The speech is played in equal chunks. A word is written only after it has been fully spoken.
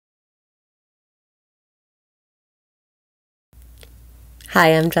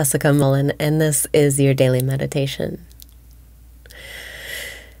Hi, I'm Jessica Mullen, and this is your daily meditation.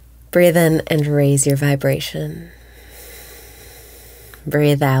 Breathe in and raise your vibration.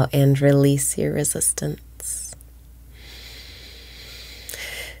 Breathe out and release your resistance.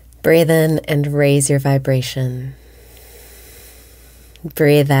 Breathe in and raise your vibration.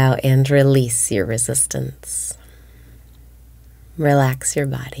 Breathe out and release your resistance. Relax your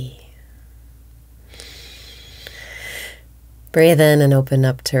body. Breathe in and open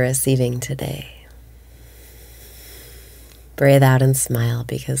up to receiving today. Breathe out and smile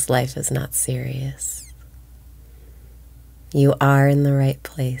because life is not serious. You are in the right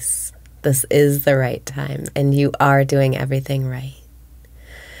place. This is the right time, and you are doing everything right.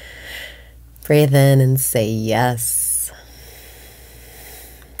 Breathe in and say yes.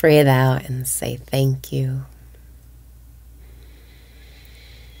 Breathe out and say thank you.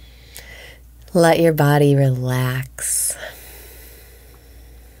 Let your body relax.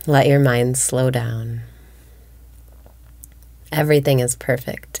 Let your mind slow down. Everything is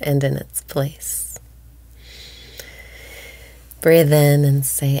perfect and in its place. Breathe in and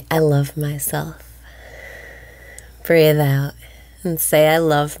say, I love myself. Breathe out and say, I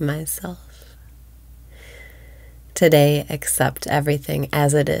love myself. Today, accept everything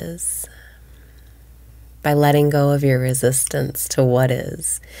as it is. By letting go of your resistance to what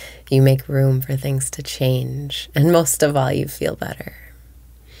is, you make room for things to change, and most of all, you feel better.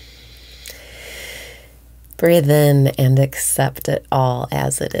 Breathe in and accept it all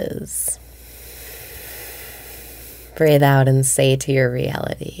as it is. Breathe out and say to your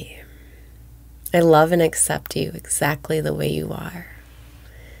reality, I love and accept you exactly the way you are.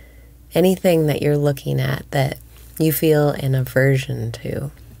 Anything that you're looking at that you feel an aversion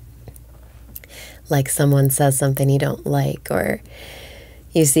to, like someone says something you don't like, or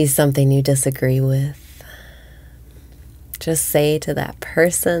you see something you disagree with, just say to that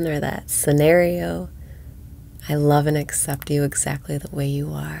person or that scenario, I love and accept you exactly the way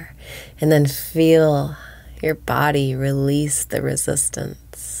you are. And then feel your body release the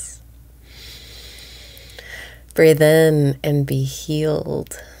resistance. Breathe in and be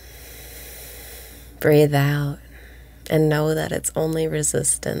healed. Breathe out and know that it's only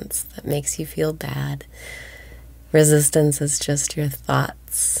resistance that makes you feel bad. Resistance is just your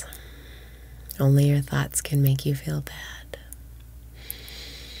thoughts. Only your thoughts can make you feel bad.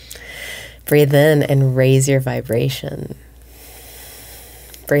 Breathe in and raise your vibration.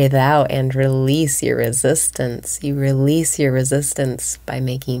 Breathe out and release your resistance. You release your resistance by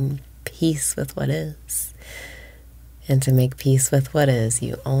making peace with what is. And to make peace with what is,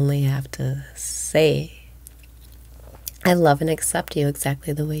 you only have to say, I love and accept you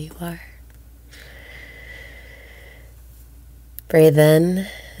exactly the way you are. Breathe in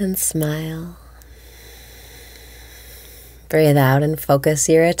and smile. Breathe out and focus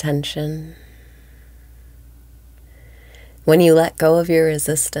your attention. When you let go of your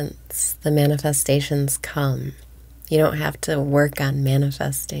resistance, the manifestations come. You don't have to work on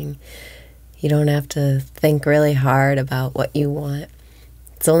manifesting. You don't have to think really hard about what you want.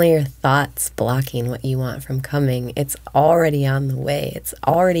 It's only your thoughts blocking what you want from coming. It's already on the way. It's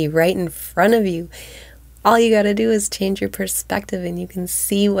already right in front of you. All you got to do is change your perspective and you can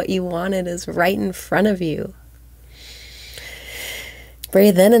see what you wanted is right in front of you.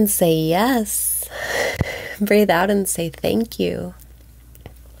 Breathe in and say yes. Breathe out and say thank you.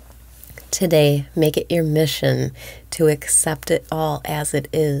 Today, make it your mission to accept it all as it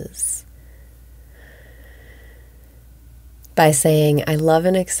is. By saying, I love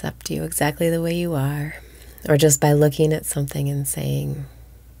and accept you exactly the way you are, or just by looking at something and saying,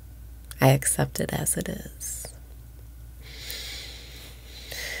 I accept it as it is.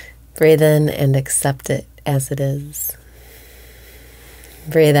 Breathe in and accept it as it is.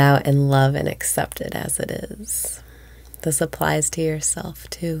 Breathe out and love and accept it as it is. This applies to yourself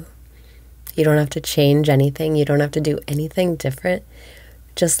too. You don't have to change anything. You don't have to do anything different.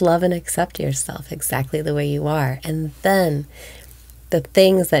 Just love and accept yourself exactly the way you are. And then the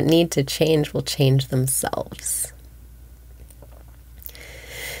things that need to change will change themselves.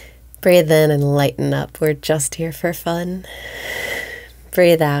 Breathe in and lighten up. We're just here for fun.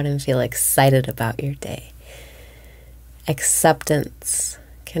 Breathe out and feel excited about your day. Acceptance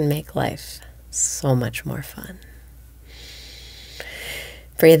can make life so much more fun.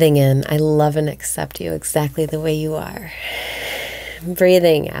 Breathing in, I love and accept you exactly the way you are.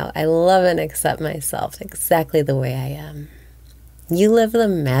 Breathing out, I love and accept myself exactly the way I am. You live the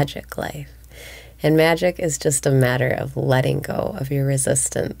magic life. And magic is just a matter of letting go of your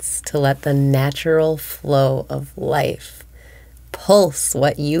resistance to let the natural flow of life pulse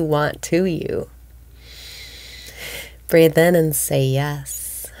what you want to you. Breathe in and say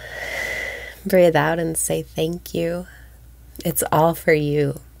yes. Breathe out and say thank you. It's all for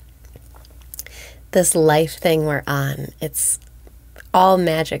you. This life thing we're on, it's all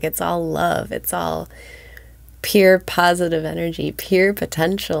magic. It's all love. It's all pure positive energy, pure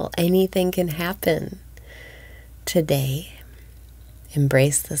potential. Anything can happen. Today,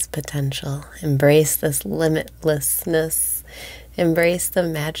 embrace this potential. Embrace this limitlessness. Embrace the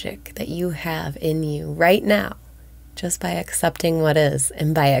magic that you have in you right now, just by accepting what is.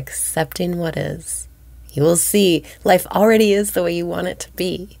 And by accepting what is, you will see life already is the way you want it to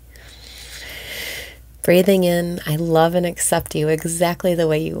be. Breathing in, I love and accept you exactly the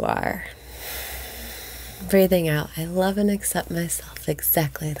way you are. Breathing out, I love and accept myself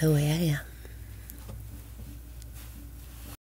exactly the way I am.